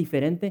va a ser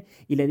diferente,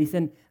 y le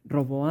dicen,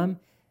 Roboam,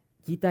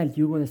 quita el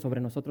yugo de sobre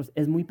nosotros,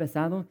 es muy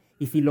pesado,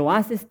 y si lo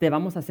haces, te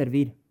vamos a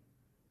servir.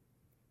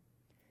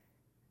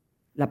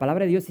 La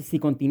palabra de Dios, y si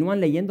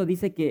continúan leyendo,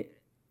 dice que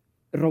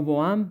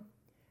Roboam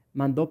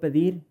mandó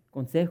pedir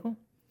consejo,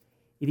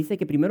 y dice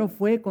que primero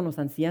fue con los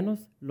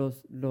ancianos,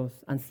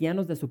 los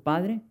ancianos de su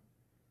padre,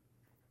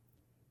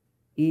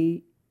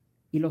 y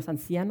Y los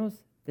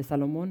ancianos de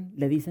Salomón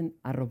le dicen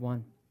a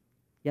Roboam,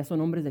 ya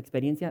son hombres de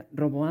experiencia,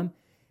 Roboam,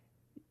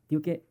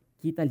 digo que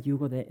quita el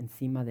yugo de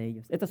encima de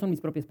ellos. Estas son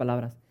mis propias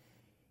palabras.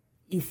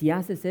 Y si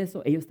haces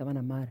eso, ellos te van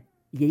a amar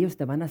y ellos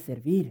te van a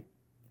servir.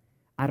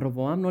 A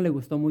Roboam no le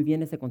gustó muy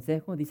bien ese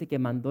consejo. Dice que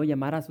mandó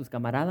llamar a sus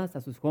camaradas,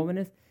 a sus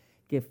jóvenes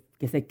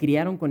que se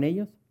criaron con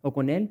ellos o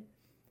con él.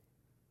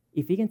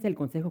 Y fíjense el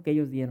consejo que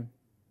ellos dieron.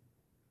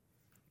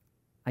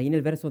 Ahí en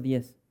el verso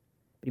 10,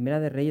 Primera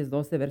de Reyes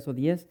 12, verso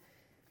 10.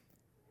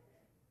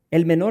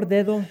 El menor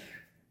dedo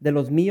de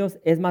los míos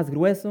es más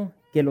grueso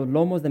que los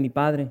lomos de mi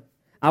padre.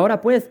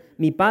 Ahora pues,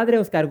 mi padre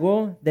os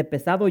cargó de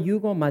pesado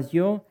yugo, mas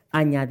yo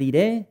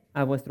añadiré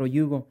a vuestro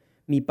yugo.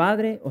 Mi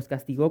padre os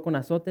castigó con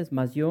azotes,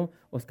 mas yo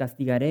os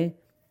castigaré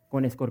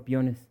con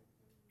escorpiones.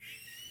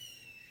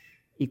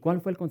 ¿Y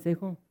cuál fue el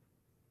consejo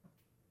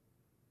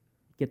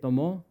que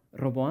tomó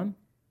Roboam?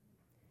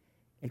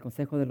 El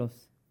consejo de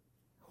los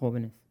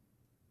jóvenes.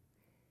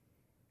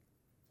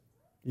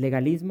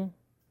 Legalismo,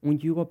 un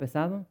yugo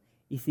pesado.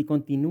 Y si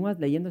continúas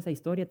leyendo esa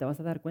historia, te vas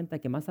a dar cuenta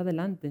que más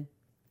adelante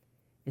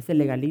ese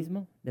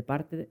legalismo de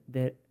parte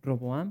de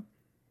Roboam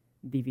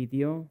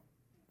dividió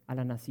a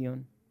la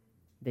nación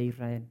de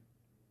Israel.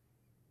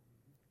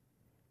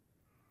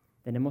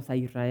 Tenemos a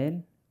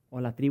Israel o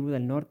la tribu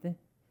del norte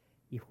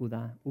y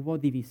Judá. Hubo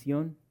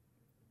división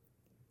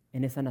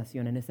en esa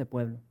nación, en ese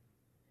pueblo.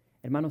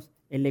 Hermanos,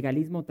 el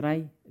legalismo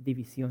trae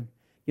división.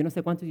 Yo no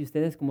sé cuántos de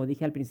ustedes, como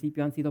dije al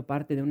principio, han sido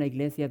parte de una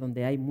iglesia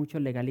donde hay mucho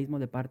legalismo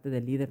de parte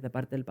del líder, de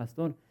parte del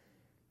pastor.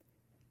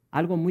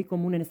 Algo muy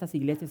común en estas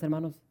iglesias,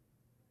 hermanos,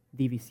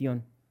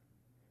 división.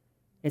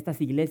 Estas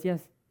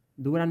iglesias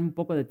duran un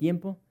poco de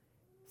tiempo,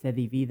 se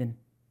dividen.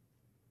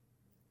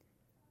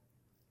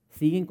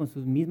 Siguen con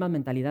sus mismas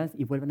mentalidades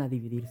y vuelven a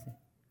dividirse.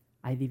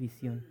 Hay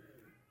división.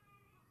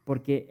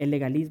 Porque el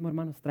legalismo,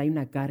 hermanos, trae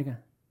una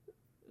carga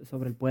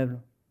sobre el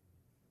pueblo.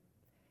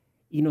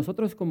 Y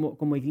nosotros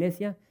como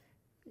iglesia,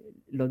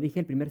 lo dije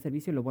el primer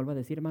servicio y lo vuelvo a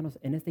decir, hermanos,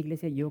 en esta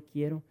iglesia yo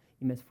quiero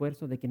y me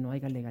esfuerzo de que no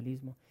haya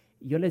legalismo.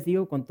 Y yo les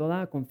digo con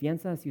toda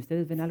confianza, si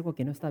ustedes ven algo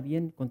que no está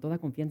bien, con toda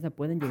confianza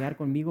pueden llegar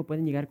conmigo,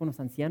 pueden llegar con los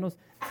ancianos,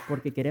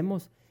 porque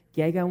queremos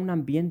que haya un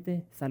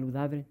ambiente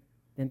saludable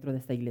dentro de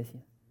esta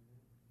iglesia.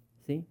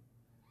 ¿Sí?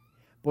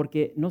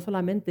 Porque no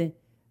solamente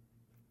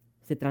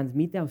se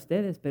transmite a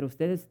ustedes, pero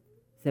ustedes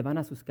se van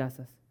a sus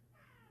casas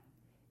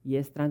y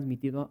es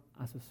transmitido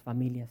a sus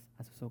familias,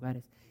 a sus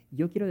hogares.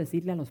 Yo quiero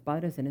decirle a los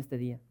padres en este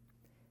día,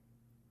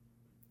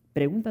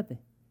 pregúntate,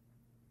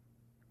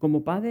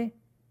 como padre,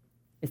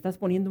 ¿estás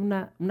poniendo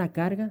una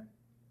carga,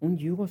 un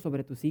yugo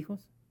sobre tus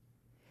hijos?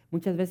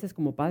 Muchas veces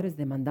como padres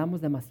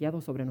demandamos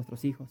demasiado sobre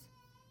nuestros hijos.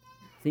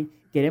 ¿Sí?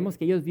 Queremos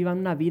que ellos vivan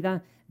una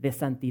vida de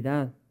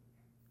santidad.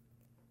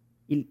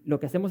 Y lo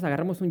que hacemos,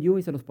 agarramos un yugo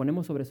y se los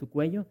ponemos sobre su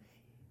cuello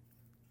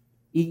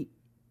y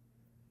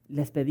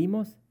les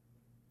pedimos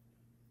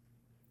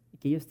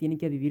que ellos tienen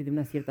que vivir de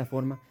una cierta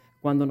forma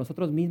cuando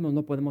nosotros mismos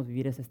no podemos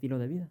vivir ese estilo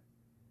de vida.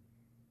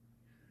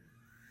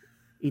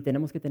 Y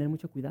tenemos que tener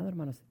mucho cuidado,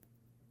 hermanos,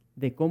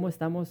 de cómo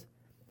estamos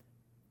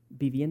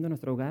viviendo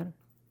nuestro hogar.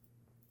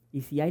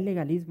 Y si hay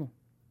legalismo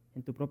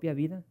en tu propia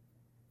vida,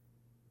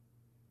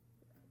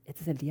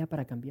 este es el día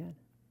para cambiar.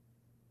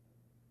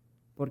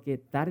 Porque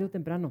tarde o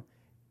temprano,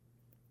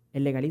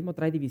 el legalismo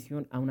trae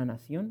división a una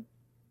nación,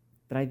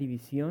 trae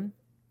división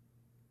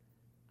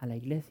a la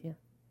iglesia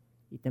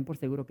y ten por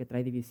seguro que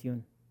trae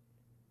división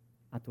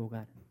a tu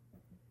hogar.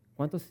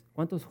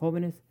 ¿Cuántos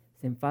jóvenes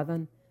se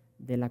enfadan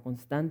de la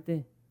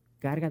constante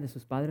carga de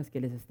sus padres que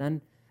les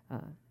están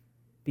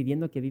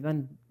pidiendo que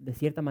vivan de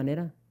cierta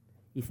manera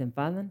y se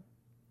enfadan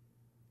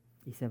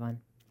y se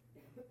van?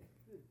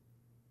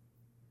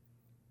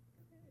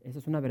 Eso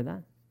es una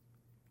verdad.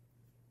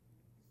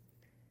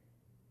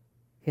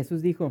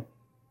 Jesús dijo,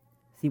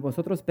 si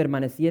vosotros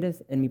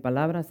permaneciereis en mi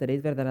palabra,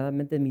 seréis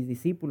verdaderamente mis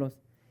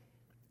discípulos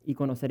y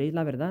conoceréis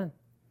la verdad,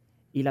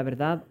 y la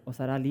verdad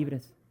os hará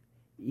libres.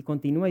 Y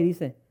continúa y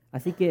dice,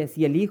 así que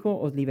si el Hijo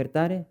os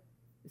libertare,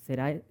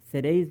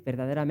 seréis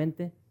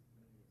verdaderamente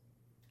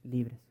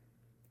libres.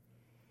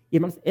 Y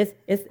hermanos,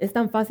 es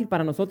tan fácil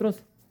para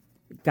nosotros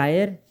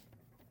caer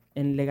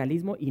en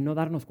legalismo y no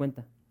darnos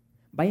cuenta.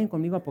 Vayan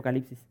conmigo a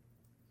Apocalipsis.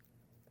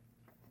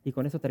 Y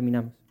con eso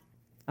terminamos.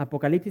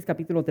 Apocalipsis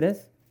capítulo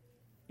 3,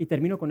 y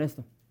termino con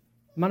esto.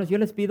 Hermanos, yo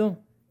les pido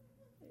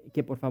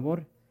que por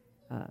favor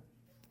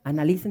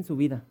analicen su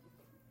vida.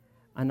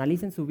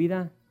 Analicen su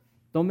vida,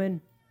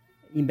 tomen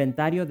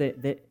inventario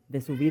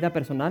de su vida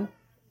personal.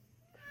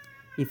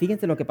 Y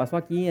fíjense lo que pasó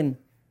aquí en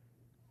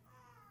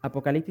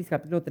Apocalipsis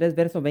capítulo 3,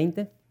 verso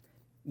 20.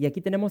 Y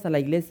aquí tenemos a la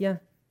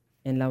iglesia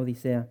en la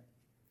Odisea.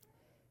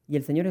 Y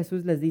el Señor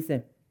Jesús les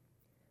dice,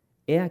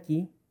 he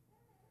aquí,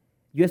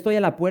 yo estoy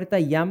a la puerta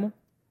y llamo.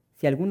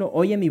 Si alguno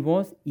oye mi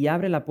voz y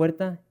abre la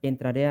puerta,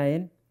 entraré a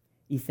él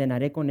y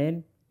cenaré con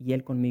él y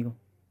él conmigo.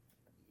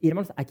 Y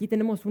hermanos, aquí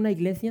tenemos una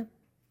iglesia.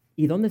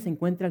 ¿Y dónde se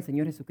encuentra el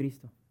Señor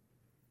Jesucristo?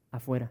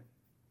 Afuera.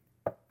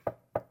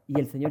 Y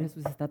el Señor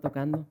Jesús está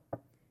tocando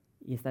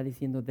y está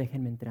diciendo,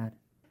 déjenme entrar.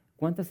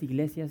 ¿Cuántas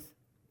iglesias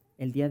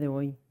el día de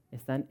hoy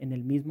están en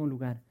el mismo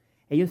lugar?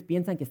 Ellos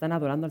piensan que están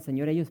adorando al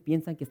Señor, ellos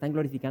piensan que están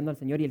glorificando al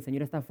Señor y el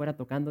Señor está afuera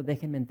tocando,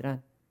 déjenme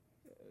entrar.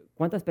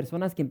 ¿Cuántas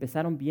personas que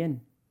empezaron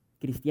bien,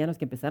 cristianos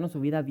que empezaron su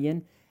vida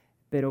bien,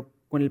 pero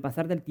con el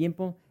pasar del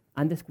tiempo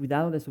han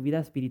descuidado de su vida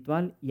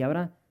espiritual y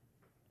ahora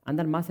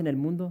andan más en el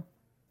mundo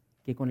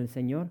que con el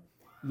Señor?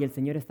 Y el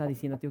Señor está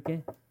diciéndote,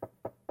 ¿qué?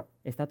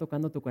 Está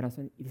tocando tu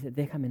corazón y dice,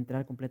 déjame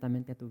entrar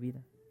completamente a tu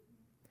vida.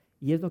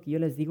 Y es lo que yo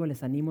les digo,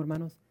 les animo,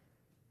 hermanos,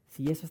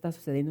 si eso está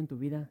sucediendo en tu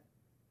vida,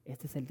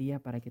 este es el día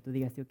para que tú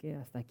digas, ¿qué?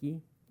 Hasta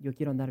aquí yo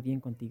quiero andar bien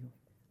contigo.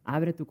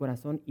 Abre tu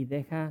corazón y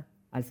deja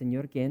al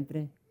Señor que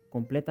entre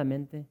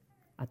completamente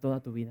a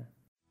toda tu vida.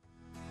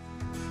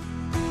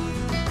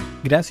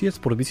 Gracias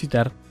por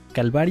visitar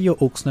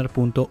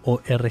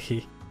calvariooxnard.org.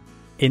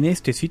 En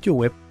este sitio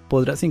web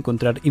podrás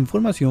encontrar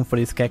información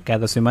fresca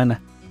cada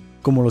semana,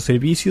 como los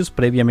servicios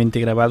previamente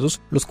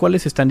grabados, los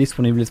cuales están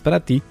disponibles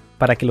para ti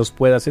para que los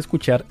puedas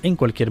escuchar en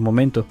cualquier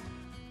momento.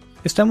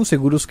 Estamos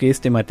seguros que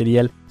este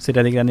material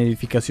será de gran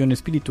edificación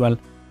espiritual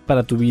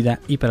para tu vida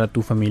y para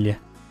tu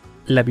familia.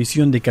 La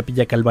visión de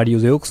Capilla Calvario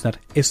de Oxnard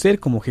es ser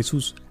como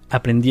Jesús,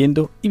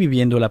 aprendiendo y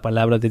viviendo la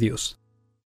palabra de Dios.